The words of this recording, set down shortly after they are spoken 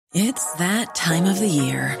It's that time of the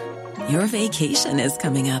year. Your vacation is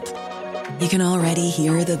coming up. You can already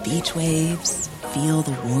hear the beach waves, feel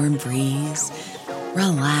the warm breeze,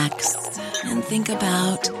 relax, and think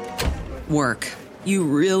about work. You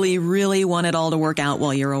really, really want it all to work out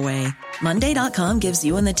while you're away. Monday.com gives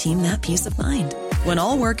you and the team that peace of mind. When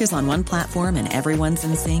all work is on one platform and everyone's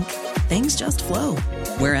in sync, things just flow.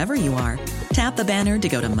 Wherever you are, tap the banner to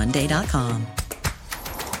go to Monday.com.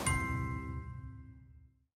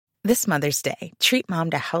 This Mother's Day, treat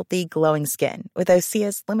mom to healthy, glowing skin with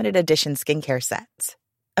Osea's limited edition skincare sets.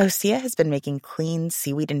 Osea has been making clean,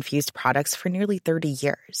 seaweed-infused products for nearly 30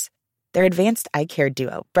 years. Their advanced eye care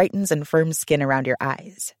duo brightens and firms skin around your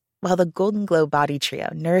eyes, while the Golden Glow Body Trio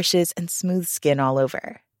nourishes and smooths skin all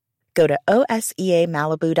over. Go to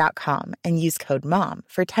OSEAMalibu.com and use code MOM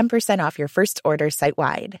for 10% off your first order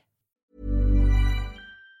site-wide.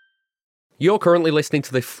 You're currently listening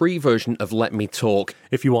to the free version of Let Me Talk.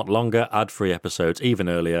 If you want longer, ad-free episodes, even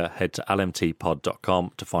earlier, head to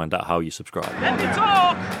lmtpod.com to find out how you subscribe. Let me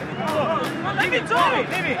talk! Let me talk!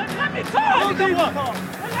 Let me talk!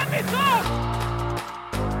 Let me talk!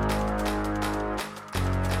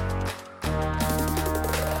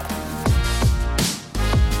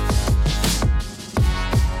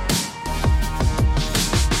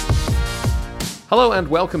 Hello and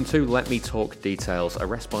welcome to Let Me Talk Details, a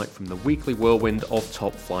respite from the weekly whirlwind of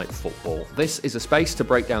top-flight football. This is a space to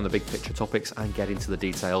break down the big picture topics and get into the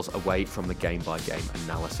details away from the game-by-game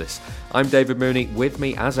analysis. I'm David Mooney. With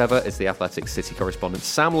me, as ever, is the Athletic City correspondent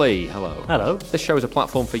Sam Lee. Hello. Hello. This show is a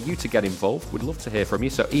platform for you to get involved. We'd love to hear from you,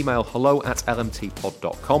 so email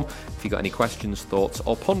hello@lmtpod.com if you've got any questions, thoughts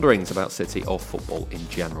or ponderings about City or football in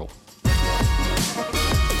general.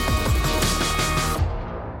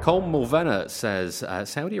 Cole Mulvena says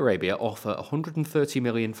Saudi Arabia offer $130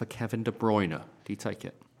 million for Kevin De Bruyne. Do you take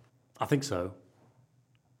it? I think so.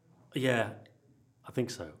 Yeah, I think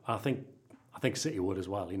so. I think City would as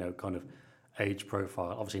well. You know, kind of age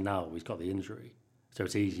profile. Obviously now he's got the injury, so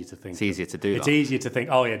it's easier to think. It's easier to do. It's easier to think.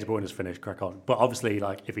 Oh yeah, De Bruyne's finished. Crack on. But obviously,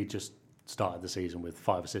 like if he just started the season with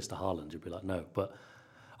 5 assists to Haaland, you'd be like, no. But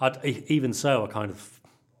even so, I kind of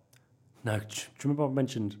no. Do you remember I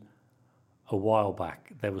mentioned? A while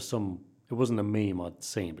back, there was some. It wasn't a meme I'd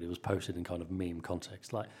seen, but it was posted in kind of meme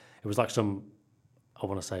context. Like it was like some, I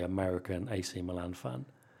want to say, American AC Milan fan,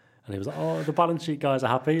 and he was like, "Oh, the balance sheet guys are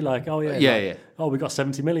happy." Like, "Oh yeah, yeah. Oh, we got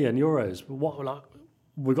 70 million euros. But what? Like,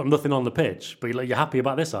 we got nothing on the pitch. But you're happy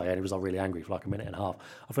about this, are you?" And he was like really angry for like a minute and a half.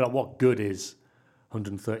 I feel like what good is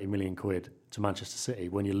 130 million quid to Manchester City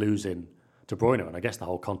when you're losing De Bruyne? And I guess the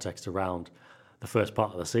whole context around the first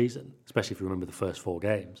part of the season, especially if you remember the first 4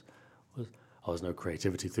 games. There's no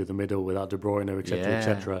creativity through the middle without De Bruyne, etc.,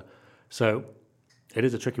 etc. So it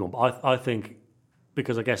is a tricky one. But I think,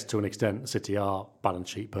 because I guess to an extent City are balance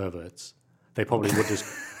sheet perverts, they probably would just...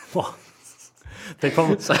 what? They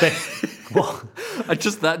probably... what?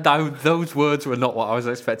 Those words were not what I was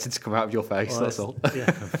expecting to come out of your face, that's all.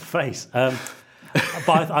 Yeah, face.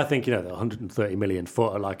 But I think, you know, the 130 million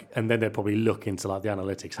foot, like, and then they'd probably look into like the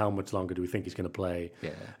analytics. How much longer do we think he's going to play?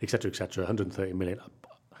 Etc., etc. 130 million.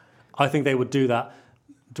 I think they would do that.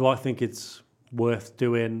 Do I think it's worth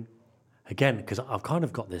doing? Again, because I've kind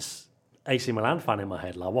of got this AC Milan fan in my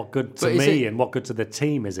head. Like, what good to me and what good to the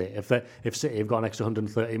team is it if City have got an extra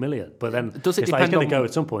 130 million? But then does it it's depend like, he's going to on, go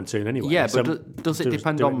at some point soon anyway. Yeah, so but does it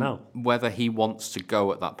depend on now? whether he wants to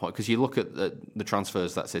go at that point? Because you look at the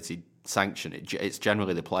transfers that City sanction, it's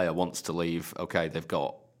generally the player wants to leave. Okay, they've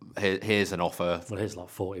got, here's an offer. Well, here's like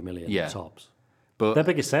 40 million tops. But their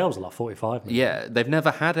biggest sales are like 45 million. Yeah, they've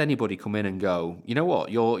never had anybody come in and go, you know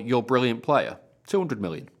what, you're a brilliant player, 200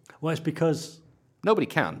 million. Well, it's because... Nobody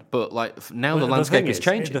can, but like now the landscape is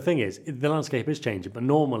changing. The thing is, the landscape is changing, but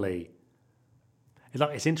normally...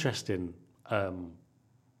 It's interesting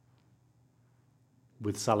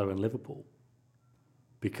with Salah and Liverpool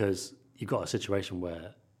because you've got a situation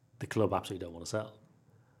where the club absolutely don't want to sell.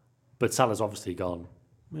 But Salah's obviously gone,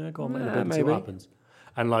 go on, maybe. See what happens.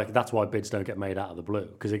 And like that's why bids don't get made out of the blue.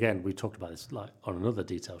 Because again, we talked about this like on another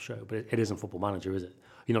detailed show, but it isn't Football Manager, is it?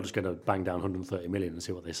 You're not just going to bang down 130 million and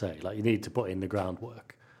see what they say. Like you need to put in the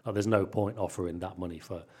groundwork. Like there's no point offering that money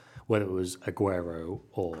for whether it was Aguero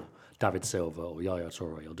or David Silva or Yaya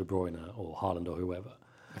Toure or De Bruyne or Haaland or whoever.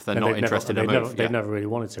 If they're not interested in a move, they've never really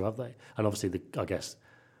wanted to, have they? And obviously, I guess,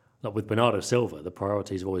 like with Bernardo Silva, the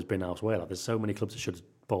priorities have always been elsewhere. Like there's so many clubs that should have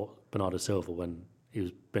bought Bernardo Silva when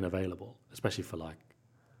he's been available, especially for like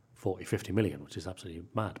 40, 50 million, which is absolutely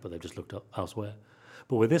mad, but they've just looked up elsewhere.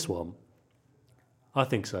 But with this one, I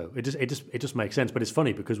think so. It just makes sense. But it's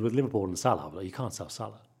funny because with Liverpool and Salah, like, you can't sell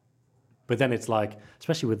Salah. But then it's like,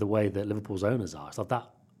 especially with the way that Liverpool's owners are, it's like that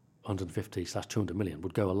 150/200 million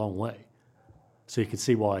would go a long way. So you can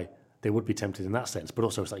see why they would be tempted in that sense. But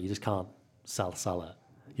also, it's like you just can't sell Salah.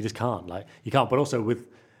 You just can't. Like you can't. But also with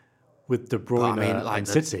De Bruyne and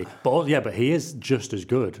City. But he is just as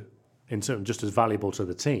good in certain, just as valuable to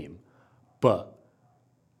the team. But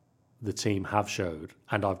the team have showed,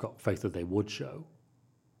 and I've got faith that they would show,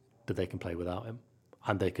 that they can play without him,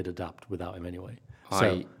 and they could adapt without him anyway.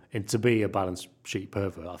 And to be a balance sheet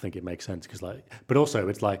pervert, I think it makes sense because, but also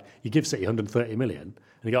it's like you give City 130 million, and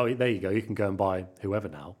you go, oh, there you go, you can go and buy whoever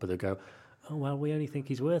now, but they'll go, oh well, we only think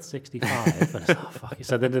he's worth 65. And it's, oh, fuck it.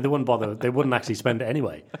 So they wouldn't bother. They wouldn't actually spend it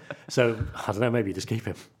anyway. So I don't know. Maybe you just keep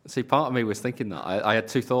him. See, part of me was thinking that. I had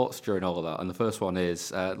two thoughts during all of that, and the first one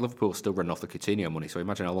is Liverpool's still running off the Coutinho money, so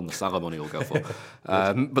imagine how long the Salah money will go for.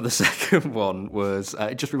 But the second one was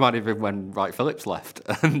it just reminded me of when Wright Phillips left,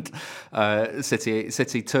 and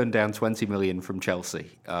City turned down 20 million from Chelsea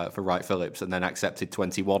for Wright Phillips, and then accepted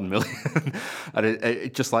 21 million. And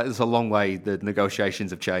it just like there's a long way the negotiations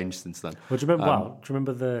have changed since then. Well, do you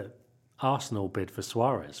remember the Arsenal bid for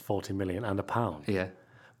Suarez, 40 million and £1? Yeah.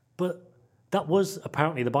 But that was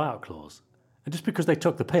apparently the buyout clause. And just because they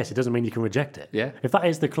took the piss, it doesn't mean you can reject it. Yeah. If that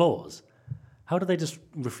is the clause, how do they just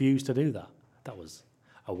refuse to do that? That was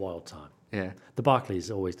a wild time. Yeah. The Barclays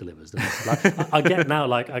always delivers. I get now,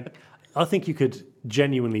 I think you could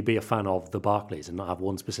genuinely be a fan of the Barclays and not have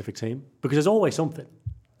one specific team because there's always something.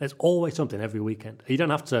 There's always something every weekend. You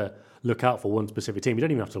don't have to look out for one specific team. You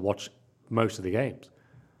don't even have to watch most of the games.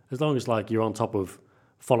 As long as you're on top of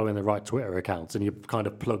following the right Twitter accounts and you're kind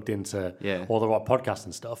of plugged into all the right podcasts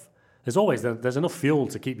and stuff, there's enough fuel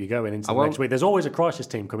to keep you going into the next week. There's always a crisis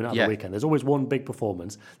team coming out of the weekend. There's always one big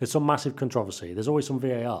performance. There's some massive controversy. There's always some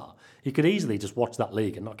VAR. You could easily just watch that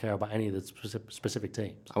league and not care about any of the specific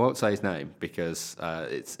teams. I won't say his name because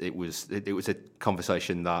it was a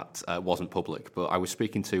conversation that wasn't public. But I was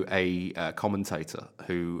speaking to a commentator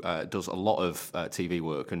who does a lot of TV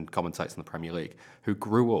work and commentates in the Premier League, who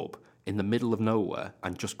grew up in the middle of nowhere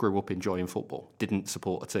and just grew up enjoying football, didn't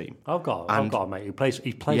support a team. I've got a mate who plays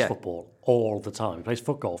football all the time. He plays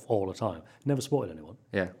foot golf all the time. Never supported anyone.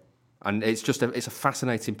 Yeah. And it's just it's a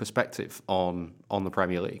fascinating perspective on the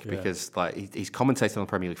Premier League because he's commentated on the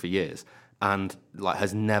Premier League for years and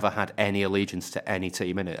has never had any allegiance to any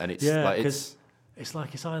team in it. And it's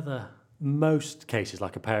it's either most cases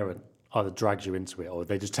like a parent either drags you into it or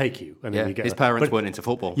they just take you and then you get his parents weren't into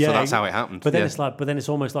football, so that's how it happened. But then it's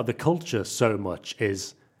almost like the culture so much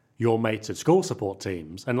is your mates at school support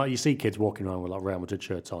teams, and you see kids walking around with Real Madrid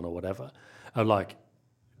shirts on or whatever, and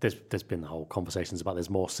there's been the whole conversations about there's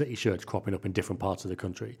more City shirts cropping up in different parts of the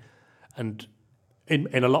country, and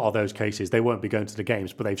in a lot of those cases they won't be going to the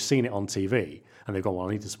games, but they've seen it on TV and they've gone, well,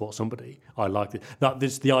 I need to support somebody. I like it.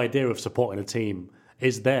 The idea of supporting a team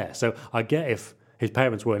is there, so I get if his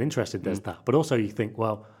parents weren't interested, there's that. But also you think,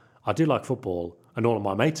 well, I do like football and all of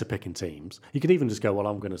my mates are picking teams. You could even just go, well,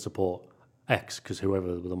 I'm going to support X because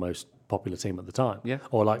whoever was the most popular team at the time. Yeah.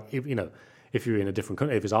 Or if you're in a different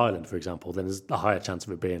country, if it's Ireland, for example, then there's a higher chance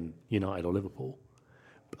of it being United or Liverpool.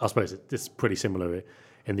 I suppose it's pretty similar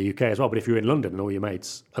in the UK as well. But if you're in London and all your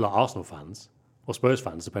mates are Arsenal fans or Spurs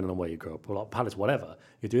fans, depending on where you grew up, or Palace, whatever,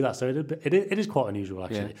 you do that. So it is quite unusual,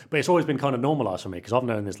 actually. Yeah. But it's always been kind of normalised for me because I've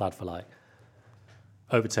known this lad for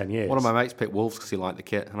over 10 years. One of my mates picked Wolves because he liked the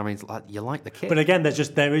kit, and I mean, you like the kit. But again,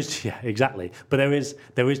 there is exactly. But there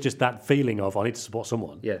is just that feeling of I need to support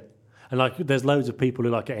someone. Yeah. And there's loads of people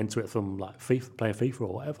who get into it from FIFA, playing FIFA or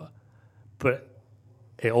whatever. But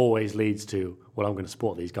it always leads to, well, I'm going to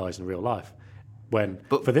support these guys in real life.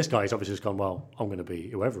 But for this guy, he's obviously just gone, well, I'm going to be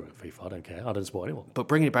whoever in FIFA. I don't care. I don't support anyone. But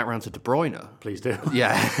bringing it back around to De Bruyne. Please do.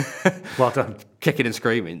 Yeah. Well done. Kicking and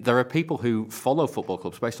screaming. There are people who follow football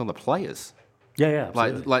clubs based on the players. Yeah,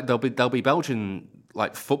 absolutely. There'll be Belgian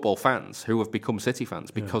football fans who have become City fans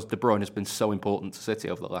because De Bruyne has been so important to City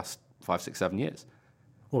over the last 5, 6, 7 years.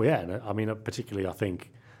 Well, yeah, I mean, particularly, I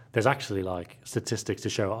think there's actually statistics to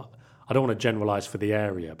show. I don't want to generalize for the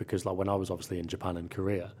area because when I was obviously in Japan and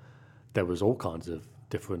Korea, there was all kinds of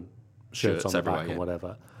different shirts on the back and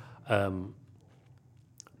whatever.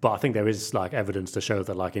 But I think there is evidence to show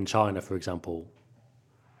that in China, for example,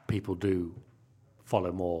 people do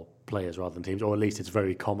follow more players rather than teams, or at least it's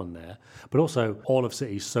very common there. But also, all of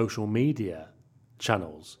City's social media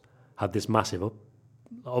channels had this massive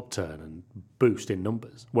upturn and boost in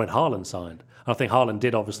numbers when Haaland signed. And I think Haaland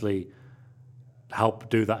did obviously help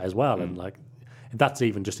do that as well. And that's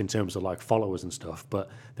even just in terms of followers and stuff. But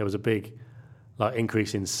there was a big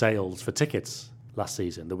increase in sales for tickets last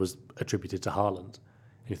season that was attributed to Haaland.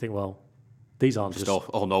 And you think, well, these aren't just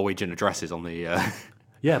all Norwegian addresses on the.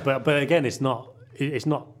 Yeah, but again, it's not.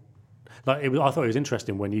 like I thought it was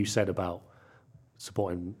interesting when you said about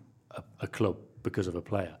supporting a club because of a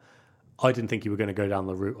player. I didn't think you were going to go down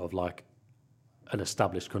the route of like an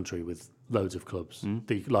established country with loads of clubs,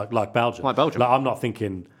 like Belgium. Like Belgium. Like, I'm not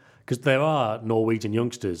thinking because there are Norwegian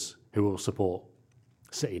youngsters who will support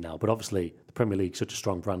City now, but obviously the Premier League's such a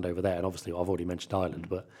strong brand over there, and obviously I've already mentioned Ireland,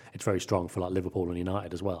 but it's very strong for like Liverpool and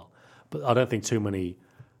United as well. But I don't think too many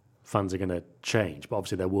fans are going to change. But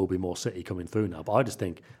obviously there will be more City coming through now. But I just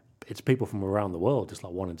think it's people from around the world just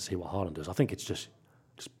like wanting to see what Haaland does. I think it's just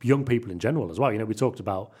young people in general as well. You know, we talked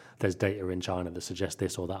about there's data in China that suggests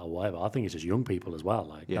this or that or whatever. I think it's just young people as well.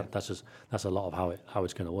 Like that's a lot of how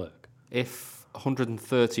it's going to work. If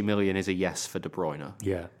 130 million is a yes for De Bruyne,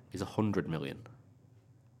 Yeah. is 100 million?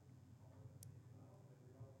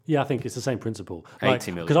 Yeah, I think it's the same principle.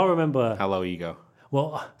 80 million. Because I remember... How low you go?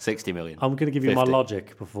 Well, 60 million. I'm going to give you 50. my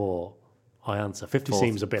logic before I answer. 50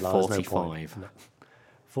 seems a bit like 45. there's no point. No.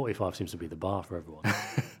 45 seems to be the bar for everyone.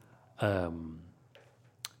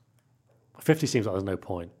 50 seems like there's no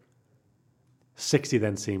point. 60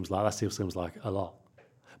 then seems like a lot.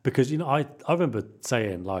 Because, you know, I remember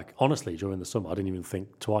saying, like, honestly, during the summer, I didn't even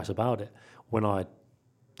think twice about it. When I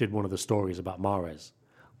did one of the stories about Mahrez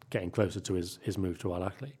getting closer to his move to Al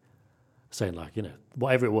Ahly, saying, like, you know,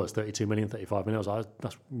 whatever it was, 32 million, 35 million, I was like,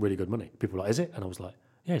 that's really good money. People were like, is it? And I was like,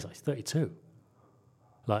 yeah, he's like 32.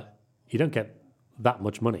 Like, you don't get that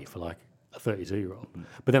much money for, like, a 32-year-old. Mm-hmm.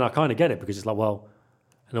 But then I kind of get it because it's like, well,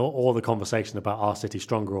 and all the conversation about our City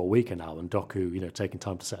stronger or weaker now and Doku, you know, taking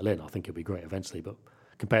time to settle in, I think it'll be great eventually. But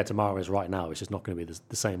compared to Mahrez right now, it's just not going to be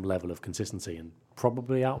the same level of consistency and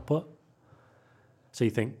probably output. So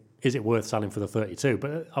you think, is it worth selling for the 32?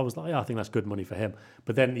 But I was like, yeah, I think that's good money for him.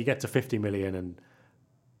 But then you get to 50 million and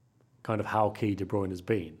kind of how key De Bruyne has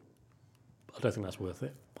been. I don't think that's worth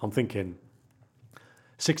it. I'm thinking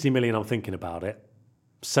 60 million, I'm thinking about it.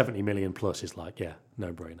 70 million plus is like, yeah,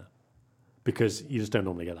 no-brainer. Because you just don't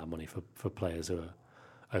normally get that money for players who are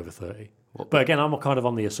over 30. But again, I'm kind of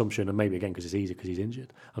on the assumption, and maybe again because it's easy because he's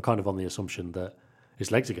injured, I'm kind of on the assumption that his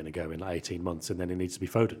legs are going to go in like 18 months and then he needs to be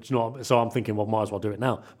Foden. You know, so I'm thinking, well, might as well do it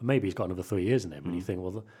now. But maybe he's got another 3 years in him. And you think,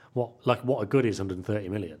 well, what a good is 130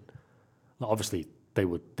 million? Like, obviously, they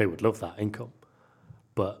would love that income.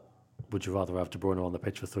 But would you rather have De Bruyne on the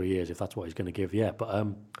pitch for 3 years if that's what he's going to give? Yeah, but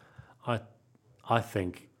I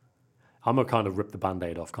think I'm a kind of rip the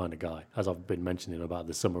Band-Aid off kind of guy, as I've been mentioning about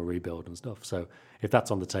the summer rebuild and stuff. So if that's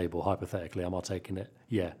on the table, hypothetically, am I taking it?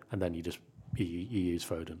 Yeah, and then you use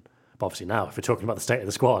Foden. But obviously now, if we're talking about the state of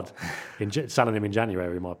the squad, selling him in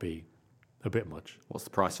January might be a bit much. What's the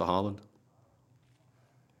price for Haaland?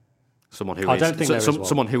 Someone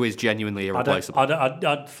who is genuinely irreplaceable.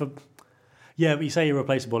 Yeah, but you say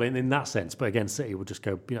irreplaceable in that sense. But again, City would just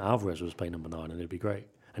go, you know, Alvarez was playing number 9 and it'd be great.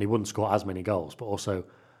 And he wouldn't score as many goals, but also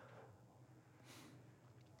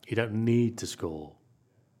you don't need to score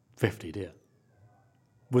 50, do you?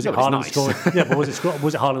 Was it Haaland scoring? Yeah, but was it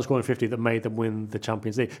Haaland scoring 50 that made them win the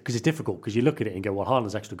Champions League? Because it's difficult because you look at it and go, well,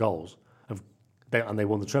 Haaland's extra goals, and they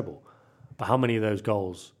won the treble. But how many of those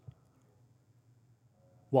goals?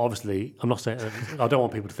 Well, obviously, I'm not saying I don't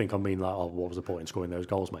want people to think I mean like, oh, what was the point in scoring those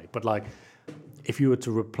goals, mate? But like, if you were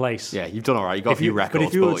to replace, yeah, you've done all right. You got a few records. But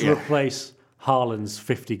if you were to replace Haaland's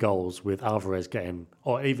 50 goals with Alvarez getting,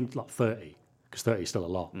 or even like 30, because 30 is still a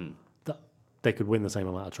lot. They could win the same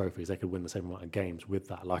amount of trophies. They could win the same amount of games with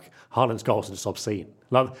that. Like, Haaland's goals are just obscene.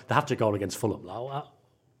 Like, the hat-trick goal against Fulham. Like,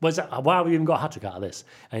 why have we even got a hat-trick out of this?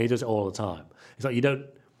 And he does it all the time. It's like, you don't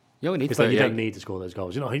need to score those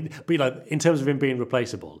goals. You know, but like, in terms of him being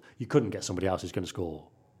replaceable, you couldn't get somebody else who's going to score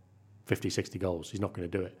 50, 60 goals. He's not going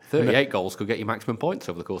to do it. 38 goals could get you maximum points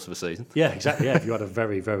over the course of a season. Yeah, exactly. Yeah, if you had a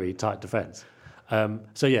very, very tight defence.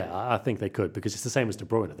 So yeah, I think they could, because it's the same as De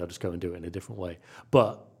Bruyne. They'll just go and do it in a different way.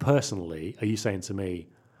 But personally, are you saying to me,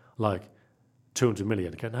 like, 200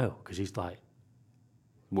 million? I go, no, because he's like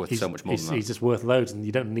worth so much more than that. He's just worth loads, and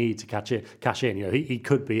you don't need to cash in. You know, he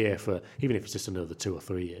could be here for, even if it's just another 2 or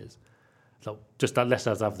 3 years. So just that, let's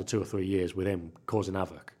have the 2 or 3 years with him causing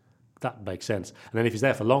havoc. That makes sense. And then if he's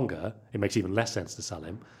there for longer, it makes even less sense to sell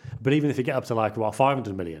him. But even if you get up to like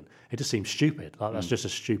 500 million, it just seems stupid. Like, that's just a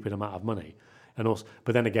stupid amount of money. And also,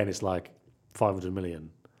 but then again, it's like 500 million.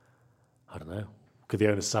 I don't know. Could the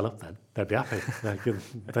owners sell up then? They'd be happy.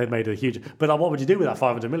 They've made a huge. But like, what would you do with that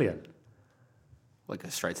 500 million? Well, go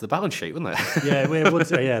straight to the balance sheet, wouldn't they? Yeah, it would.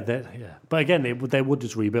 Yeah. But again, they would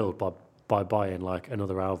just rebuild by buying like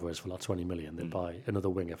another Alvarez for like 20 million. They'd buy another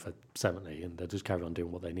winger for 70, and they'd just carry on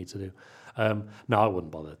doing what they need to do. No, I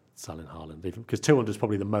wouldn't bother selling Haaland, because 200 is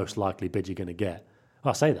probably the most likely bid you're going to get.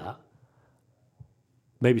 I say that.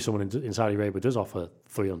 maybe someone in Saudi Arabia does offer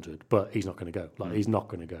 300, but he's not going to go. Like he's not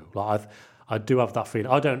going to go. Like I do have that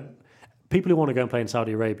feeling. People who want to go and play in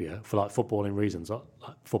Saudi Arabia for like footballing reasons, like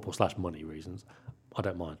football/money reasons, I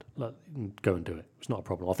don't mind. Like, go and do it. It's not a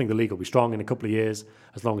problem. I think the league will be strong in a couple of years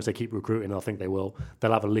as long as they keep recruiting. I think they will.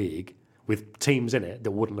 They'll have a league with teams in it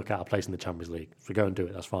that wouldn't look out of place in the Champions League. So go and do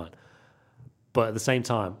it. That's fine. But at the same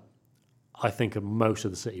time, I think most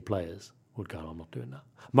of the City players would go, I'm not doing that.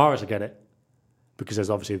 Mahrez, I get it, because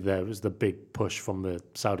there was the big push from the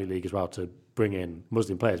Saudi league as well to bring in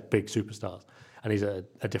Muslim players, big superstars. And he's at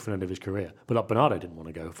a different end of his career. But like Bernardo didn't want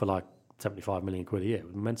to go for like 75 million quid a year. It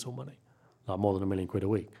was mental money. Like more than £1 million a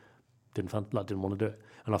week. Didn't want to do it.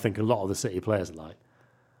 And I think a lot of the City players are like,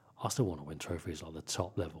 I still want to win trophies at the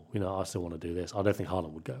top level. You know, I still want to do this. I don't think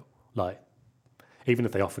Haaland would go. Like, even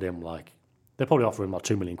if they offered him like, they'd probably offer him like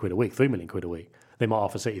 £2 million a week, £3 million a week. They might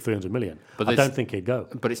offer City 300 million. But I don't think he'd go.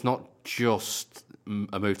 But it's not just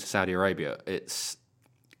a move to Saudi Arabia. It's,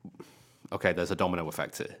 okay, there's a domino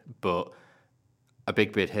effect here, but a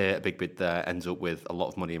big bid here, a big bid there ends up with a lot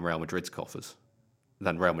of money in Real Madrid's coffers.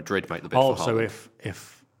 Then Real Madrid make the bid for Haaland. So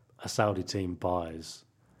if a Saudi team buys...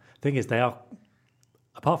 The thing is, they are...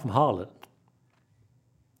 Apart from Haaland,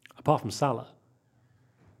 apart from Salah,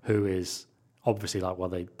 who is obviously like, well,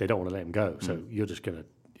 they don't want to let him go, so they're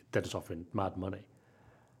just offering mad money.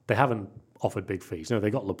 They haven't offered big fees. No,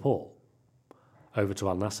 they got Laporte over to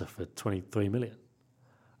Al Nassr for 23 million.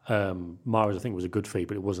 Mahrez, I think, was a good fee,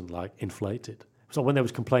 but it wasn't like inflated. So when there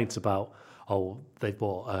was complaints about, they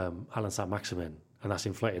bought Alan Saint-Maximin and that's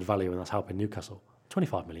inflated value and that's helping Newcastle.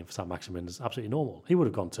 25 million for Saint-Maximin is absolutely normal. He would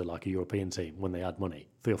have gone to like a European team when they had money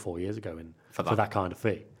 3 or 4 years ago for that kind of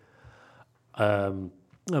fee. Maybe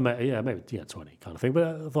 20 kind of thing. But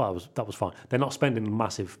I thought that was fine. They're not spending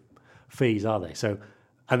massive fees, are they? So,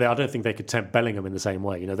 and I don't think they could tempt Bellingham in the same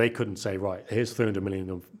way. You know, they couldn't say, right, here's 300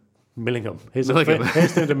 million Millingham. Here's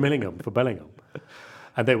 300 Millingham for Bellingham.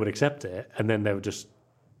 And they would accept it, and then they would just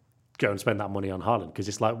go and spend that money on Haaland, because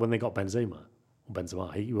it's like when they got Benzema,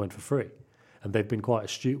 he went for free, and they've been quite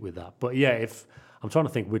astute with that. But yeah, if I'm trying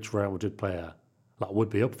to think which Real Madrid player like would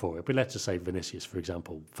be up for it, but let's just say Vinicius, for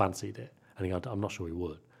example, fancied it, and I'm not sure he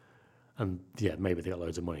would. And yeah, maybe they got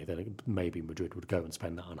loads of money, then maybe Madrid would go and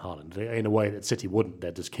spend that on Haaland in a way that City wouldn't.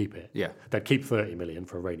 They'd just keep it. Yeah, they'd keep 30 million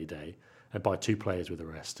for a rainy day and buy 2 players with the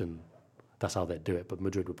rest, and that's how they'd do it. But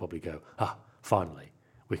Madrid would probably go, finally,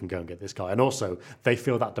 we can go and get this guy. And also, they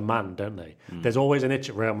feel that demand, don't they? There's always an itch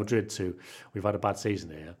at Real Madrid we've had a bad season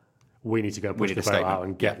here, we need to go push the boat out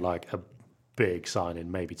and get like a big signing,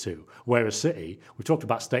 maybe 2. Whereas City, we talked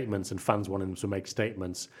about statements and fans wanting them to make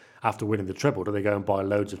statements after winning the treble. Do they go and buy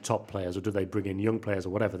loads of top players, or do they bring in young players or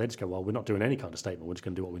whatever? They just go, well, we're not doing any kind of statement, we're just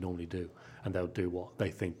going to do what we normally do. And they'll do what they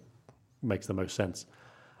think makes the most sense.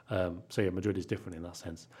 Madrid is different in that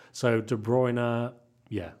sense. So De Bruyne,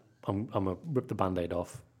 I'm going to rip the Band-Aid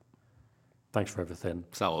off. Thanks for everything.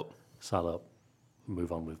 Sell up.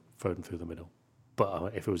 Move on with Foden through the middle.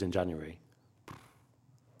 But if it was in January,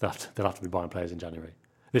 they'll have to be buying players in January.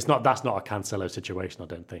 That's not a Cancelo situation, I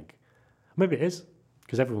don't think. Maybe it is,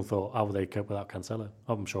 because everyone thought, how will they cope without Cancelo?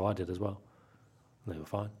 I'm sure I did as well. And they were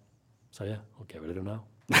fine. So yeah, I'll get rid of him now.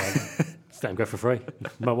 Just let him go for free.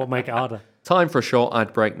 What make it harder? Time for a short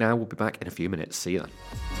ad break now. We'll be back in a few minutes. See you then.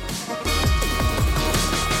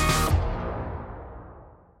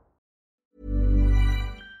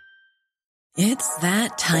 It's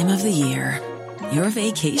that time of the year. Your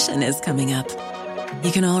vacation is coming up.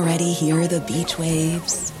 You can already hear the beach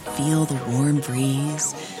waves, feel the warm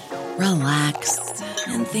breeze, relax,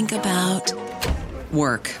 and think about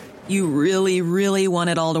work. You really, really want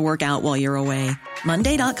it all to work out while you're away.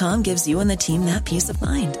 Monday.com gives you and the team that peace of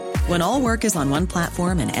mind. When all work is on one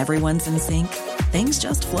platform and everyone's in sync, things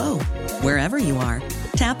just flow. Wherever you are,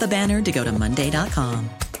 tap the banner to go to Monday.com.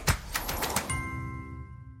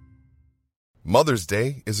 Mother's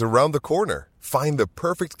Day is around the corner. Find the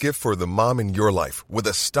perfect gift for the mom in your life with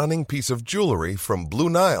a stunning piece of jewelry from Blue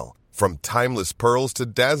Nile. From timeless pearls to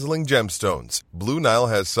dazzling gemstones, Blue Nile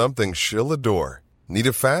has something she'll adore. Need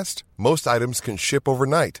it fast? Most items can ship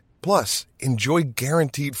overnight. Plus, enjoy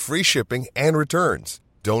guaranteed free shipping and returns.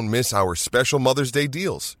 Don't miss our special Mother's Day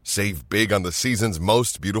deals. Save big on the season's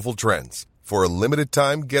most beautiful trends. For a limited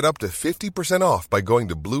time, get up to 50% off by going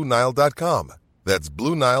to BlueNile.com. That's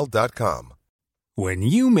BlueNile.com. When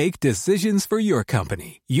you make decisions for your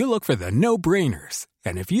company, you look for the no-brainers.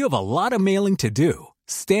 And if you have a lot of mailing to do,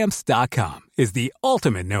 Stamps.com is the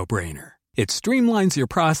ultimate no-brainer. It streamlines your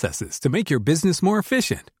processes to make your business more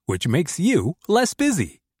efficient, which makes you less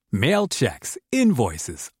busy. Mail checks,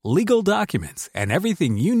 invoices, legal documents, and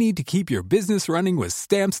everything you need to keep your business running with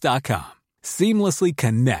Stamps.com. Seamlessly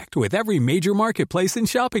connect with every major marketplace and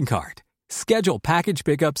shopping cart. Schedule package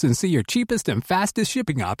pickups and see your cheapest and fastest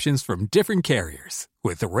shipping options from different carriers.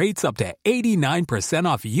 With rates up to 89%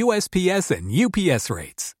 off USPS and UPS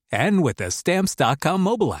rates. And with the Stamps.com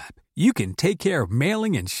mobile app, you can take care of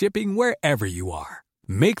mailing and shipping wherever you are.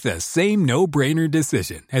 Make the same no-brainer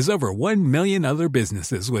decision as over 1 million other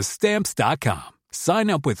businesses with Stamps.com. Sign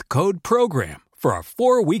up with code PROGRAM for a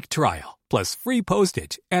 4-week trial, plus free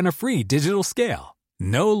postage and a free digital scale.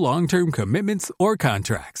 No long-term commitments or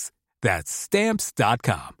contracts. That's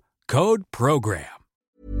Stamps.com. Code PROGRAM.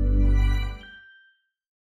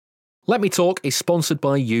 Let Me Talk is sponsored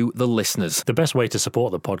by you, the listeners. The best way to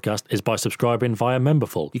support the podcast is by subscribing via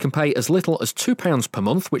Memberful. You can pay as little as £2 per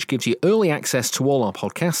month, which gives you early access to all our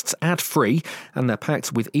podcasts ad-free, and they're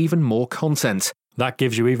packed with even more content. That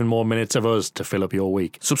gives you even more minutes of us to fill up your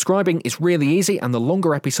week. Subscribing is really easy, and the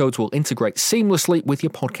longer episodes will integrate seamlessly with your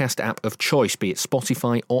podcast app of choice, be it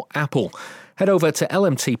Spotify or Apple. Head over to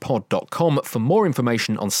lmtpod.com for more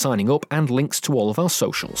information on signing up and links to all of our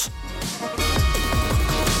socials.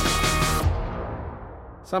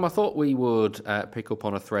 Sam, I thought we would pick up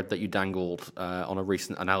on a thread that you dangled on a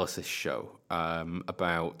recent analysis show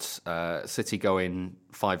about City going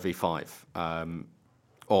 5v5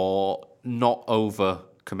 or not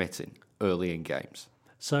over-committing early in games.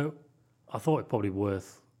 So I thought it probably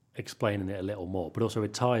worth explaining it a little more, but also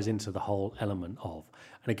it ties into the whole element of,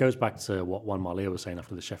 and it goes back to what Juan Malia was saying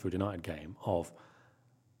after the Sheffield United game, of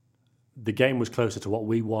the game was closer to what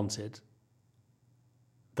we wanted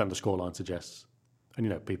than the scoreline suggests.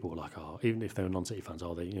 And, people were like, even if they were non-City fans,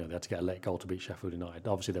 they had to get a late goal to beat Sheffield United.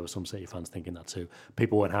 Obviously, there were some City fans thinking that too.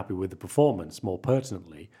 People weren't happy with the performance, more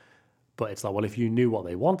pertinently. But it's like, well, if you knew what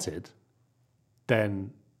they wanted,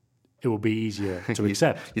 then it would be easier to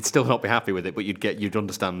accept. You'd still not be happy with it, but you'd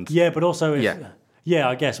understand. Yeah, but also,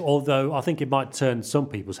 I guess, although I think it might turn some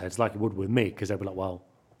people's heads like it would with me, because they'd be like, well,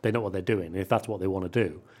 they know what they're doing. And if that's what they want to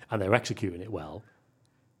do, and they're executing it well,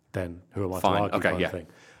 then who am I to argue kind of thing?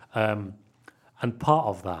 And part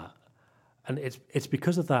of that, and it's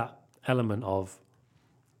because of that element of,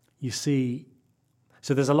 you see,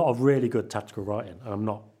 so there's a lot of really good tactical writing, and I'm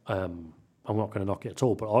not going to knock it at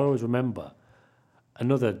all, but I always remember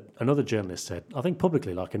another journalist said, I think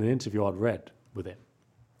publicly, like in an interview I'd read with him,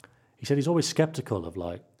 he said he's always skeptical of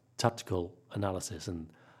like tactical analysis and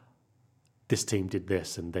this team did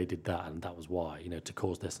this and they did that and that was why, to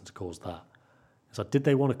cause this and to cause that. It's like, did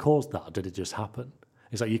they want to cause that or did it just happen?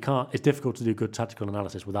 It's like it's difficult to do good tactical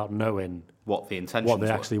analysis without knowing what the intentions what they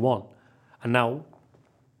actually want. And now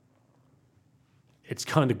it's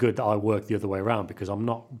kind of good that I work the other way around, because I'm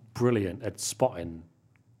not brilliant at spotting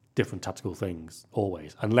different tactical things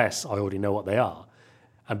always, unless I already know what they are.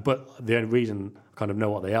 But the only reason I kind of know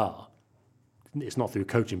what they are, it's not through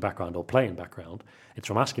coaching background or playing background. It's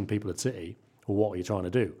from asking people at City, well, what are you trying to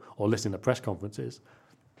do? Or listening to press conferences.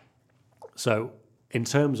 So in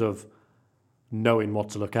terms of knowing what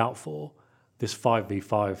to look out for, this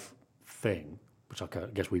 5v5 thing, which I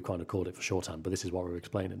guess we've kind of called it for shorthand, but this is what we're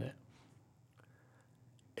explaining it.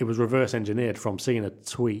 It was reverse engineered from seeing a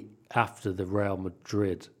tweet after the Real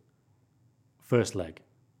Madrid first leg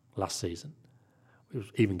last season. It was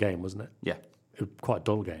even game, wasn't it? Yeah. It was quite a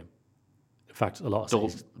dull game. In fact, a lot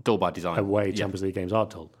of dull by design. Away Champions League games are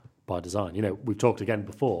dull by design. We've talked again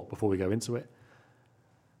before we go into it.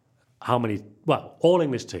 All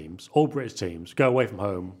English teams, all British teams go away from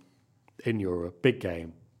home in Europe, big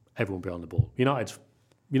game, everyone be on the ball. United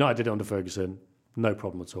did it under Ferguson, no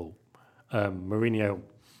problem at all. Mourinho,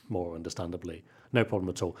 more understandably, no problem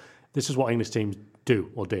at all. This is what English teams do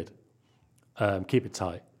or did. Keep it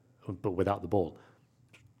tight, but without the ball.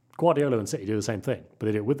 Guardiola and City do the same thing, but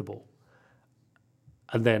they do it with the ball.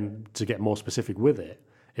 And then to get more specific with it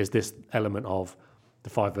is this element of the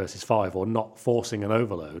 5 versus 5 or not forcing an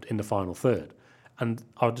overload in the final third. And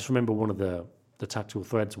I just remember one of the tactical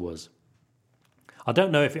threads was, I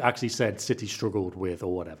don't know if it actually said City struggled with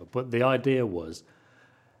or whatever, but the idea was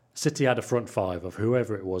City had a front five of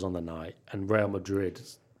whoever it was on the night, and Real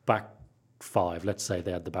Madrid's back five, let's say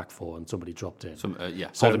they had the back four and somebody dropped in. So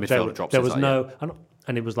holding midfielder drops in. There was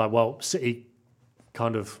and it was like, well, City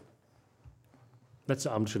kind of, I'm just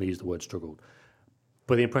going to use the word struggled.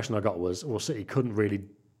 But the impression I got was, well, City couldn't really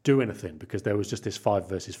do anything because there was just this 5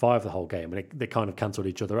 versus 5 the whole game, and they kind of cancelled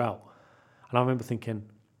each other out. And I remember thinking,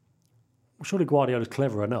 well, surely Guardiola's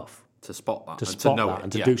clever enough to spot that,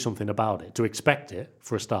 and to do something about it, to expect it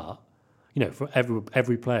for a start. For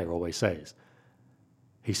every player always says,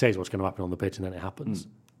 he says what's going to happen on the pitch and then it happens.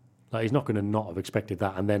 Like, he's not going to not have expected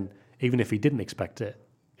that, and then even if he didn't expect it,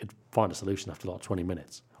 he'd find a solution after like 20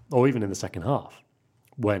 minutes, or even in the second half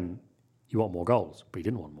when you want more goals, but he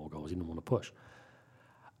didn't want more goals. He didn't want to push.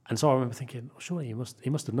 And so I remember thinking, surely he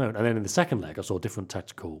must have known. And then in the second leg, I saw different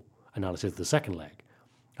tactical analysis of the second leg,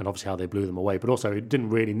 and obviously how they blew them away. But also, it didn't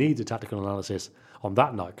really need a tactical analysis on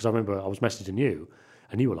that night, because I remember I was messaging you,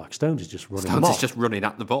 and you were like, Stones is just running them off. Stones is just running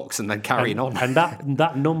at the box and then carrying on. And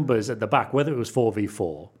that numbers at the back, whether it was 4v4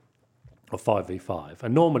 or 5v5,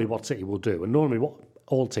 and normally what City will do, and normally what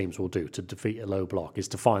all teams will do to defeat a low block, is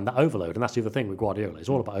to find that overload. And that's the other thing with Guardiola. It's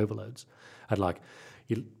all about overloads. And like,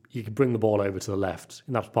 you could bring the ball over to the left,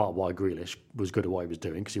 and that's part of why Grealish was good at what he was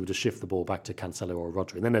doing, because he would just shift the ball back to Cancelo or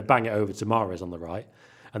Rodri, and then they'd bang it over to Mahrez on the right,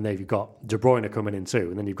 and then you've got De Bruyne coming in too,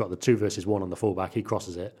 and then you've got the 2 versus 1 on the fullback. He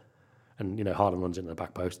crosses it, and Haaland runs into the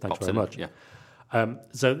back post. Thanks very much. Yeah.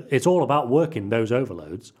 So it's all about working those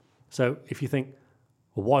overloads. So if you think,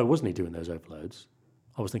 well, why wasn't he doing those overloads?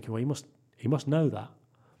 I was thinking, well, he must know that,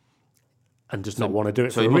 and just not want to do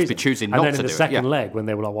it. So he must reason. be choosing not to do it. And to then in do the second it. leg, when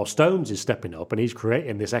they were like, well, Stones is stepping up and he's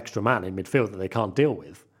creating this extra man in midfield that they can't deal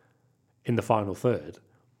with in the final third.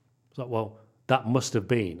 It's like, well, that must have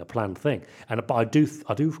been a planned thing. But I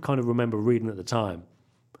do kind of remember reading at the time,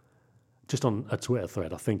 just on a Twitter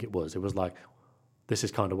thread, I think it was like, this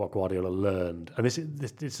is kind of what Guardiola learned, and this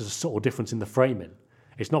is a sort of difference in the framing.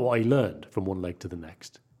 It's not what he learned from one leg to the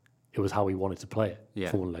next. It was how he wanted to play it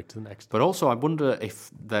from one leg to the next. But also, I wonder if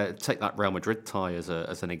take that Real Madrid tie as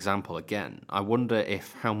an example again. I wonder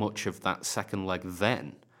if how much of that second leg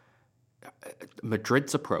then,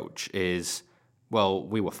 Madrid's approach is, well,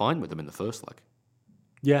 we were fine with them in the first leg.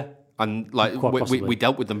 Yeah. And like we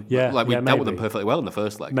dealt with them, dealt with them perfectly well in the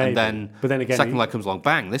first leg, Maybe. and but then again, second leg comes along,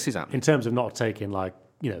 bang, this is happening. In terms of not taking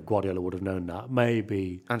Guardiola would have known that.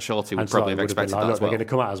 Maybe Ancelotti would probably have expected that as well. They're going to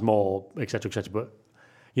come out as more, etc., etc. But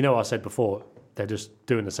I said before, they're just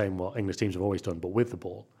doing the same what English teams have always done, but with the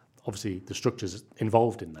ball. Obviously, the structures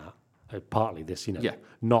involved in that, partly this,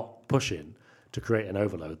 not pushing to create an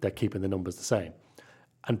overload. They're keeping the numbers the same,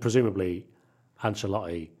 and presumably,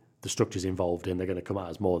 Ancelotti, the structures involved in, they're going to come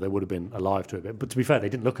out as more. They would have been alive to it. But to be fair, they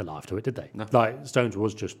didn't look alive to it, did they? No. Like, Stones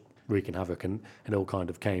was just wreaking havoc, and it all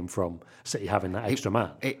kind of came from City having that extra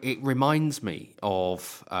man. It reminds me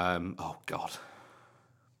of, oh God,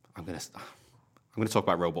 I'm going to talk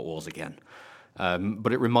about Robot Wars again.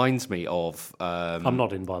 But it reminds me of. I'm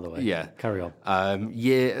nodding, by the way. Yeah, carry on.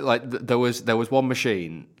 There was one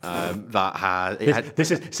machine that had.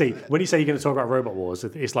 This is see when you say you're going to talk about Robot Wars,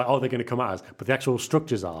 it's like, oh, they're going to come at us, but the actual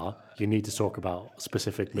structures are you need to talk about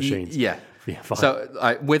specific machines. Yeah.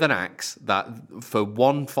 So with an axe, that for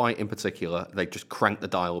one fight in particular, they just cranked the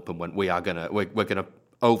dial up and went, we're gonna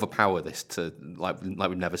overpower this to like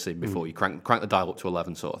we've never seen before. You crank the dial up to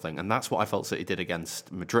 11 sort of thing, and that's what I felt City did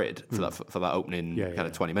against Madrid for that opening kind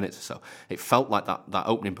of 20 minutes or so. It felt like that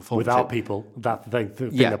opening performance without people, that thing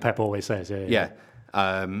that Pep always says.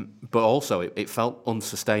 But also it felt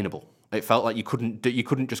unsustainable. It felt like you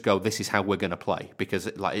couldn't just go, this is how we're going to play, because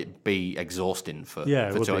it'd be exhausting for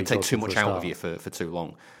it'd take too much out of you for too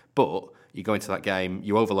long. But you go into that game,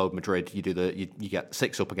 you overload Madrid, you get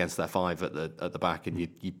 6 up against their 5 at the back, and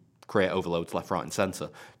you create overloads left, right, and centre.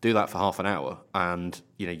 Do that for half an hour, and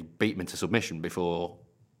you beat them into submission before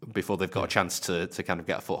they've got a chance to kind of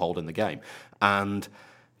get a foothold in the game. And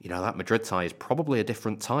that Madrid tie is probably a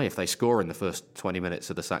different tie if they score in the first 20 minutes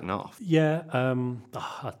of the second half. Yeah,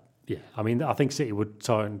 yeah. I mean, I think City would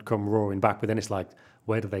try and come roaring back, but then it's like,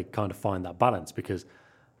 where do they kind of find that balance? Because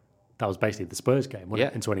that was basically the Spurs game,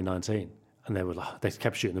 wasn't it, in 2019? And they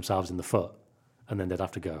kept shooting themselves in the foot, and then they'd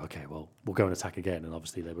have to go, okay, well, we'll go and attack again. And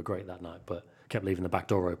obviously they were great that night, but kept leaving the back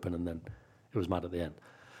door open, and then it was mad at the end.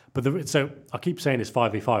 But so I keep saying it's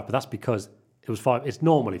 5v5, but that's because it's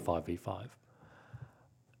normally 5v5.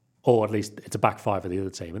 Or at least it's a back 5 of the other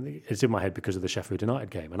team. And it's in my head because of the Sheffield United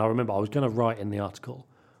game. And I remember I was going to write in the article,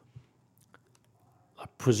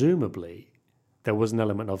 presumably there was an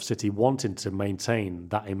element of City wanting to maintain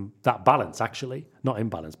that balance, actually. Not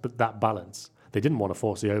imbalance, but that balance. They didn't want to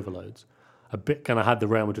force the overloads. A bit kind of had the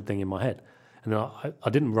Real Madrid thing in my head. And then I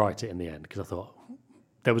didn't write it in the end because I thought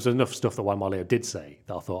there was enough stuff that Juan Leo did say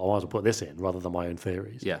that I thought I might as well put this in rather than my own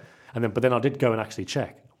theories. Yeah. But then I did go and actually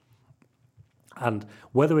check. And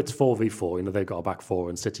whether it's 4v4, they've got a back 4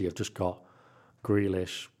 and City have just got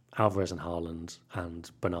Grealish, Alvarez and Haaland and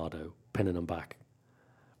Bernardo pinning them back.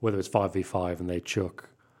 Whether it's 5v5 and they chuck...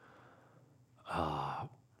 now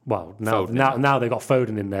they've got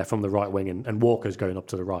Foden in there from the right wing and Walker's going up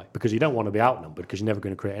to the right, because you don't want to be outnumbered because you're never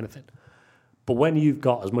going to create anything. But when you've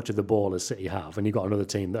got as much of the ball as City have and you've got another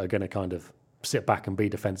team that are going to kind of sit back and be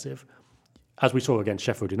defensive, as we saw against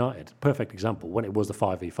Sheffield United, perfect example, when it was the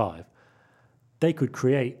 5v5, they could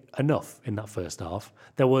create enough in that first half.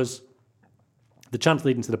 There was the chance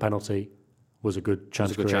leading to the penalty, was a good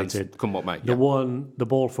chance created. Come what may. The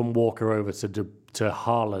ball from Walker over to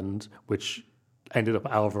Haaland, which ended up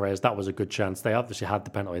Alvarez, that was a good chance. They obviously had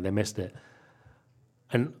the penalty, they missed it.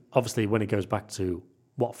 And obviously, when it goes back to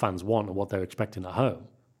what fans want and what they're expecting at home,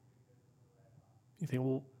 you think,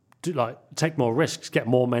 well, take more risks, get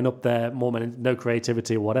more men up there, more men, no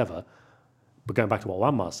creativity or whatever. But going back to what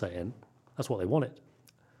Wanmar's saying, that's what they wanted.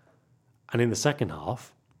 And in the second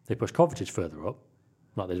half, they pushed Kovacic further up,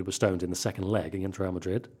 like they did with Stones in the second leg against Real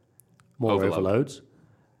Madrid. More overloads,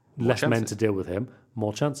 less men to deal with him,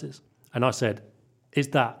 more chances. And I said, is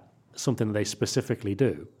that something that they specifically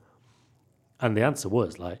do? And the answer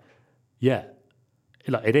was yeah,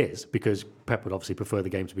 it is, because Pep would obviously prefer the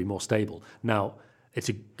game to be more stable. Now, it's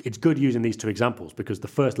good using these two examples, because the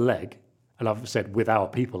first leg, and I've said with our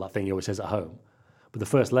people, that thing he always says at home, but the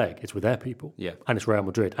first leg, it's with their people, and it's Real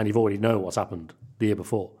Madrid, and you've already know what's happened the year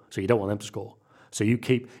before, so you don't want them to score. So you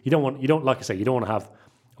don't want to have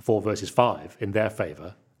 4 versus 5 in their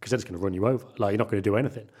favour, because they're just going to run you over. You're not going to do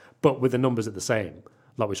anything. But with the numbers at the same,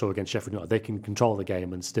 like we saw against Sheffield United, they can control the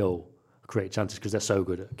game and still create chances because they're so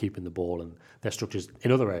good at keeping the ball, and their structures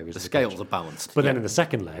in other areas. The scales are balanced. But then in the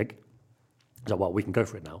second leg, it's we can go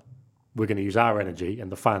for it now. We're going to use our energy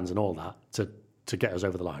and the fans and all that to get us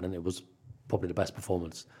over the line. And it was probably the best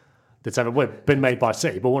performance that's ever been made by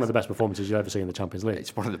City, but one of the best performances you'll ever see in the Champions League.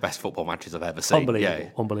 It's one of the best football matches I've ever seen.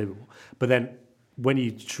 Unbelievable. But then when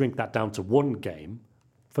you shrink that down to one game,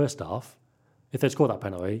 first half, if they score that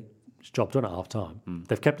penalty, it's job done at half time.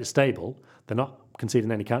 They've kept it stable. They're not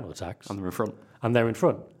conceding any counter-attacks. And they're in front. And they're in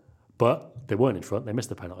front. But they weren't in front. They missed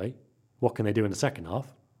the penalty. What can they do in the second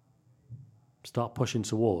half? Start pushing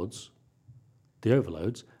towards the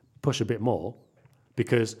overloads, push a bit more,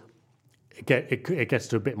 because it gets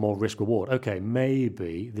to a bit more risk-reward. Okay,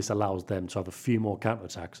 maybe this allows them to have a few more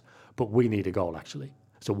counter-attacks, but we need a goal, actually.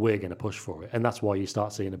 So we're going to push for it. And that's why you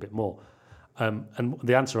start seeing a bit more. And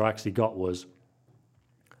the answer I actually got was,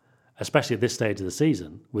 especially at this stage of the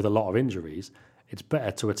season, with a lot of injuries, it's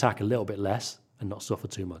better to attack a little bit less and not suffer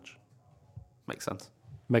too much. Makes sense.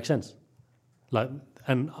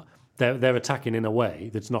 And they're attacking in a way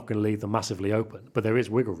that's not going to leave them massively open, but there is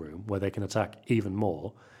wiggle room where they can attack even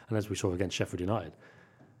more. And as we saw against Sheffield United,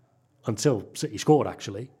 until City scored,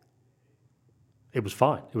 actually, it was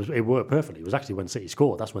fine. It worked perfectly. It was actually when City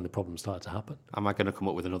scored, that's when the problems started to happen. Am I going to come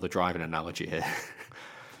up with another driving analogy here?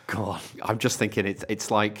 Go on. I'm just thinking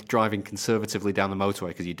it's like driving conservatively down the motorway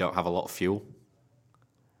because you don't have a lot of fuel,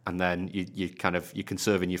 and then you're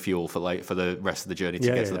conserving your fuel for the rest of the journey to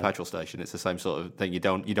get to the petrol station. It's the same sort of thing. You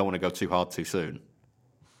don't want to go too hard too soon.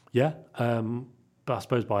 Yeah, but I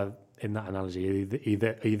suppose in that analogy,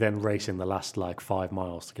 you then racing the last 5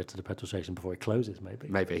 miles to get to the petrol station before it closes.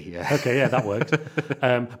 Maybe. Yeah. Okay, yeah, that works.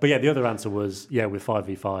 But yeah, the other answer was with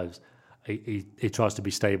 5v5s. He tries to be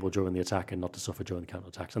stable during the attack and not to suffer during the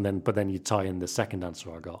counter-attacks. But then you tie in the second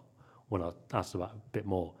answer I got when I asked about it a bit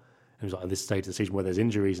more. It was at this stage of the season where there's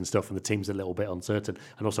injuries and stuff and the team's a little bit uncertain.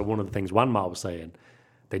 And also one of the things Wanmar was saying,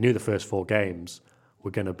 they knew the first 4 games were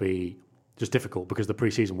going to be just difficult because the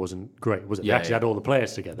pre-season wasn't great, was it? They actually had all the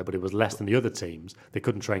players together, but it was less than the other teams. They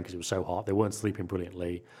couldn't train because it was so hot. They weren't sleeping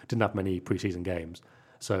brilliantly, didn't have many pre-season games.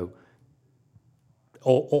 So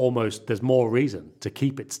almost there's more reason to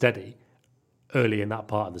keep it steady early in that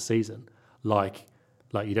part of the season, like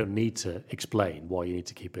you don't need to explain why you need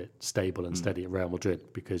to keep it stable and steady at Real Madrid,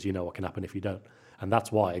 because you know what can happen if you don't. And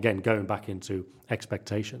that's why, again, going back into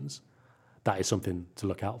expectations, that is something to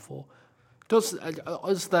look out for. As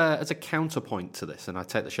a counterpoint to this, and I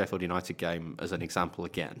take the Sheffield United game as an example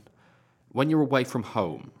again, when you're away from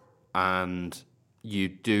home and you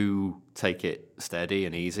do take it steady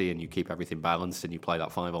and easy and you keep everything balanced and you play that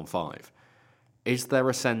 5-on-5, is there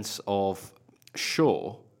a sense of,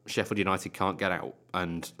 sure, Sheffield United can't get out,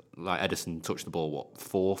 and Edison touched the ball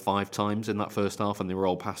 4 or 5 times in that first half, and they were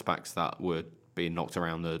all passbacks that were being knocked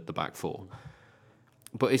around the back 4.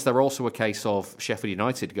 But is there also a case of Sheffield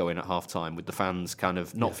United going at half time with the fans kind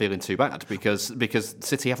of not feeling too bad because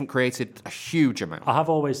City haven't created a huge amount? I have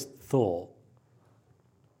always thought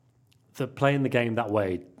that playing the game that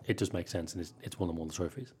way, it does make sense, and it's won them all the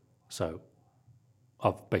trophies. So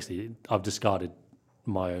I've discarded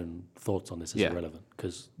my own thoughts on this as irrelevant,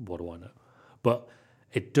 because what do I know? But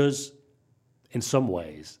it does, in some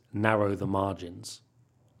ways, narrow the margins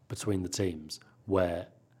between the teams where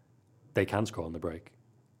they can score on the break.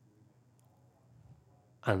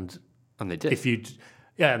 And they did.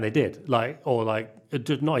 And they did.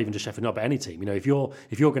 Not even just Sheffield United, but any team. If you're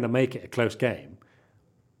going to make it a close game,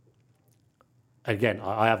 again,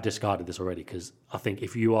 I have discarded this already because I think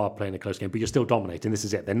if you are playing a close game, but you're still dominating, this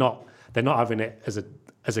is it. They're not having it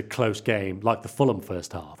as a close game like the Fulham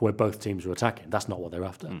first half where both teams were attacking. That's not what they're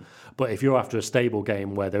after. But if you're after a stable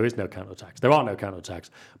game where there is no counter-attacks, there are no counter-attacks,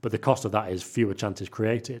 but the cost of that is fewer chances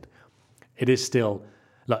created. It is still,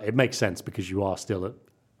 like, it makes sense because you are still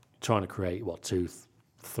trying to create, 2,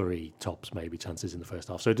 3 tops maybe chances in the first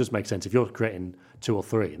half. So it does make sense. If you're creating 2 or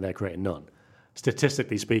 3 and they're creating none,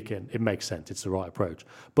 statistically speaking, it makes sense. It's the right approach.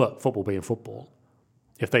 But football being football,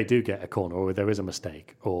 if they do get a corner or there is a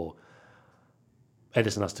mistake or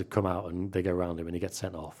Edison has to come out and they go around him and he gets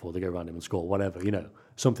sent off or they go around him and score, whatever,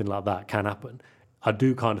 something like that can happen. I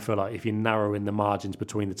do kind of feel like if you narrow in the margins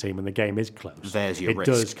between the team and the game is close, there's your risk.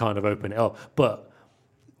 It does kind of open it up. But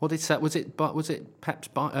what did set? Was it Pep's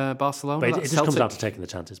Barcelona? But it just comes down to taking the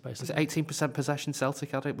chances, basically. Was it 18% possession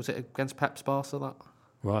Celtic had it? Was it against Pep's Barca that?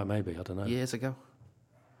 Right, maybe, I don't know. Years ago.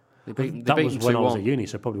 That was when I was at uni,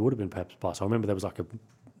 so it probably would have been Pep's Barca. I remember there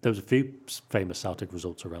was a few famous Celtic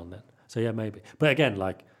results around then. So yeah, maybe. But again,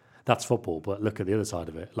 like, that's football. But look at the other side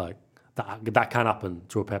of it. Like, that can happen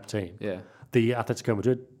to a Pep team. Yeah. The Atletico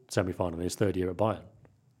Madrid semi-final in his third year at Bayern.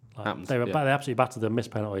 Like, they absolutely battered them,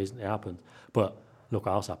 missed penalties. It happened. But look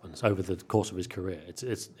what else happens over the course of his career. It's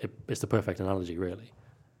the perfect analogy, really.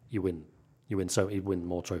 You win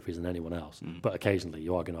more trophies than anyone else. But occasionally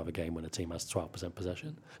you are going to have a game when a team has 12%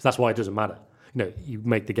 possession. So that's why it doesn't matter. You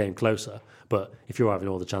make the game closer, but if you're having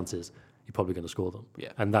all the chances, you're probably going to score them.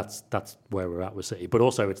 Yeah. And that's where we're at with City. But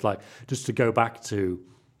also it's like, just to go back to,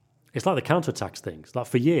 it's like the counter-attacks things. Like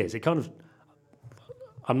for years, it kind of,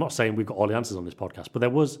 I'm not saying we've got all the answers on this podcast, but I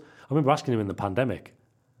remember asking him in the pandemic,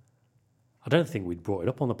 I don't think we'd brought it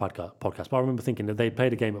up on the podcast, but I remember thinking that they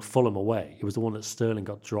played a game at Fulham away. It was the one that Sterling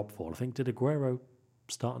got dropped for. I think, did Aguero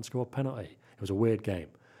start and score a penalty? It was a weird game.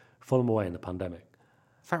 Fulham away in the pandemic.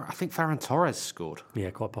 I think Ferran Torres scored.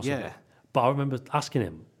 Yeah, quite possibly. Yeah. But I remember asking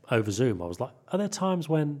him over Zoom, I was like, are there times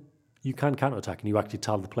when you can counter-attack and you actually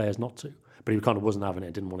tell the players not to? But he kind of wasn't having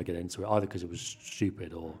it, didn't want to get into it, either because it was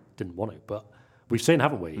stupid or didn't want to. But we've seen,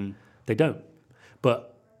 haven't we? They don't.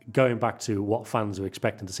 But going back to what fans are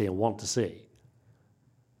expecting to see and want to see,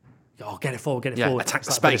 get it forward, attack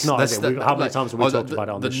the space. How many times have we talked about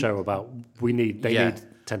it on the show about they need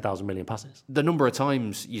 10,000 million passes? The number of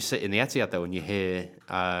times you sit in the Etihad though and you hear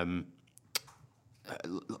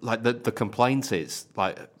like the complaint is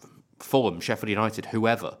like Fulham, Sheffield United,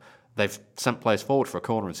 whoever, they've sent players forward for a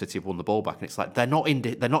corner and City have won the ball back, and it's like they're not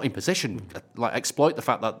in position. Like, exploit the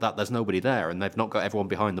fact that there's nobody there and they've not got everyone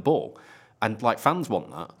behind the ball, and like fans want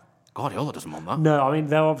that. Guardiola doesn't want that. No, I mean,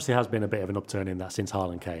 there obviously has been a bit of an upturn in that since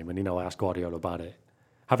Haaland came, and I asked Guardiola about it.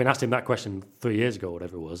 Having asked him that question 3 years ago, or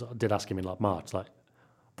whatever it was, I did ask him in like March, like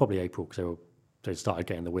probably April, because they started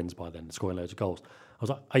getting the wins by then, scoring loads of goals. I was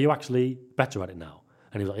like, are you actually better at it now?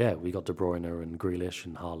 And he was like, yeah, we got De Bruyne and Grealish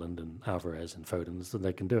and Haaland and Alvarez and Foden, so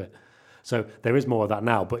they can do it. So there is more of that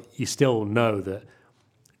now, but you still know that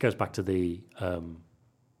it goes back to the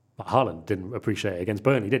Haaland didn't appreciate it against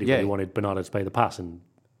Burnley, did he? Yeah. He wanted Bernardo to play the pass, and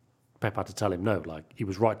Pep had to tell him no. Like, he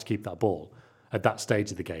was right to keep that ball at that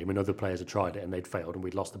stage of the game, and other players had tried it and they'd failed, and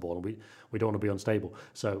we'd lost the ball, and we don't want to be unstable.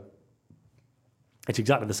 So it's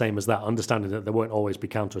exactly the same as that, understanding that there won't always be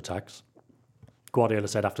counter-attacks. Guardiola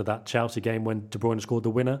said after that Chelsea game when De Bruyne scored the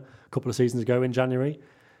winner a couple of seasons ago in January,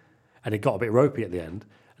 and it got a bit ropey at the end,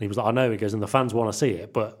 and he was like, I know, he goes, and the fans want to see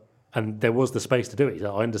it, and there was the space to do it. He said,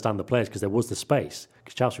 I understand the players because there was the space,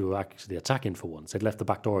 because Chelsea were actually attacking for once. They'd left the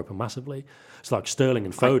back door open massively. It's like Sterling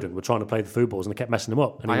and Foden were trying to play the through balls and they kept messing them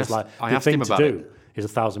up. And he was like, the thing to do is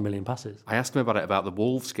 1,000 million passes. I asked him about the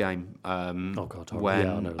Wolves game when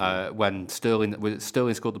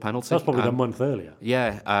Sterling scored the penalty. That was probably a month earlier.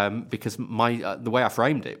 Yeah, because the way I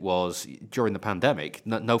framed it was during the pandemic,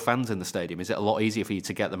 no fans in the stadium. Is it a lot easier for you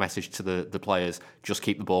to get the message to the players, just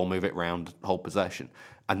keep the ball, move it round, hold possession?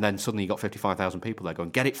 And then suddenly you got 55,000 people there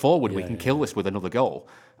going, get it forward, we can kill this with another goal.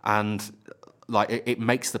 And like it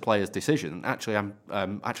makes the players' decision. Actually,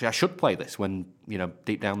 I should play this when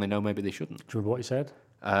deep down they know maybe they shouldn't. Do you remember what he said?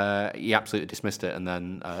 He absolutely dismissed it, and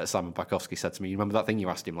then Simon Bakowski said to me, "You remember that thing you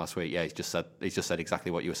asked him last week?" Yeah, he's just said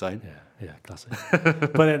exactly what you were saying. Yeah, classic.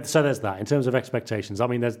 But so there's that. In terms of expectations, I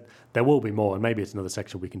mean, there will be more, and maybe it's another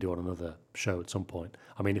section we can do on another show at some point.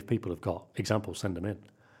 I mean, if people have got examples, send them in,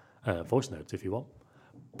 voice notes if you want.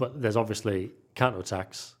 But there's obviously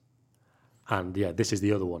counter-attacks, and this is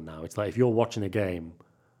the other one now. It's like if you're watching a game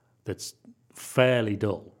that's fairly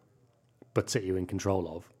dull, but City are in control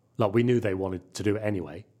of. Like, we knew they wanted to do it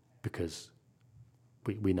anyway because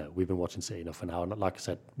we know we've been watching City enough for now. And like I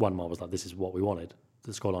said, one man was like, "This is what we wanted."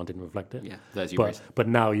 The scoreline didn't reflect it. Yeah, there's your reason. But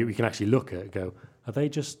now you can actually look at it and go, "Are they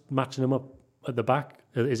just matching them up at the back.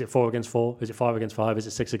 Is it 4 against 4? Is it 5 against 5? Is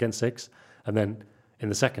it 6 against 6? And then in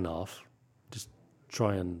the second half, just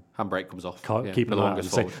try and handbrake comes off. Keep them out.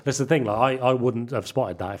 That's the thing. Like I wouldn't have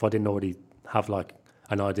spotted that if I didn't already have like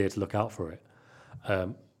an idea to look out for it.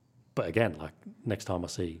 But again, like next time I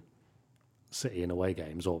see City in away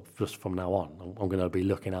games, or just from now on, I'm going to be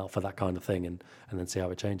looking out for that kind of thing and then see how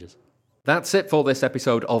it changes. That's it for this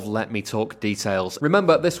episode of Let Me Talk Details.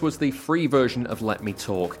 Remember, this was the free version of Let Me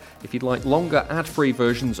Talk. If you'd like longer ad-free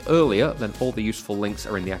versions earlier, then all the useful links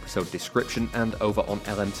are in the episode description and over on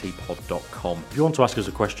lmtpod.com. If you want to ask us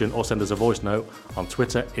a question or send us a voice note on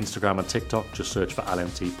Twitter, Instagram and TikTok, just search for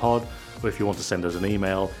LMTpod. Or if you want to send us an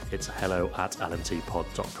email, it's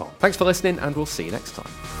hello@lmtpod.com. Thanks for listening, and we'll see you next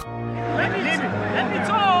time. Let me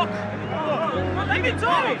talk! Let me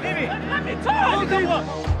talk! Let me talk! Come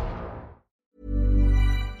on!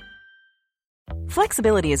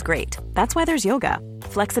 Flexibility is great. That's why there's yoga.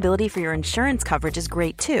 Flexibility for your insurance coverage is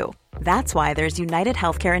great too. That's why there's United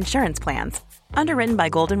Healthcare Insurance Plans. Underwritten by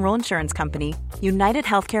Golden Rule Insurance Company, United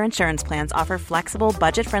Healthcare Insurance Plans offer flexible,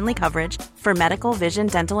 budget-friendly coverage for medical, vision,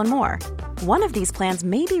 dental, and more. One of these plans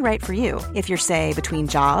may be right for you if you're, say, between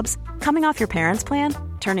jobs, coming off your parents' plan,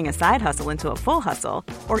 turning a side hustle into a full hustle,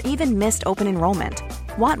 or even missed open enrollment.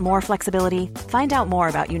 Want more flexibility? Find out more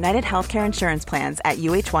about United Healthcare Insurance Plans at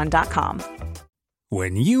uh1.com.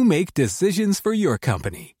 When you make decisions for your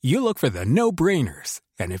company, you look for the no-brainers.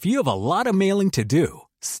 And if you have a lot of mailing to do,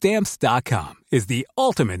 Stamps.com is the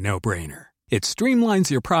ultimate no-brainer. It streamlines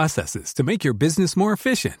your processes to make your business more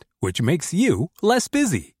efficient, which makes you less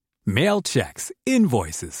busy. Mail checks,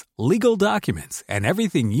 invoices, legal documents, and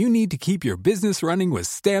everything you need to keep your business running with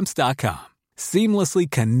Stamps.com. Seamlessly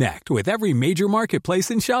connect with every major marketplace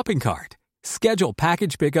and shopping cart. Schedule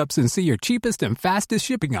package pickups and see your cheapest and fastest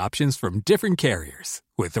shipping options from different carriers,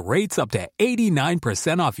 with rates up to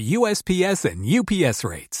 89% off USPS and UPS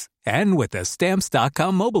rates. And with the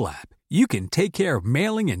Stamps.com mobile app, you can take care of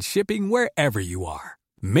mailing and shipping wherever you are.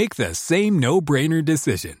 Make the same no-brainer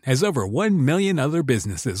decision as over 1 million other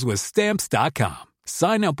businesses with Stamps.com.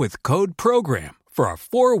 Sign up with code PROGRAM for a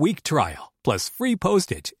 4-week trial, plus free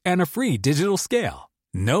postage and a free digital scale.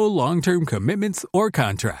 No long-term commitments or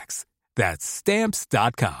contracts. That's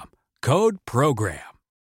Stamps.com. Code PROGRAM.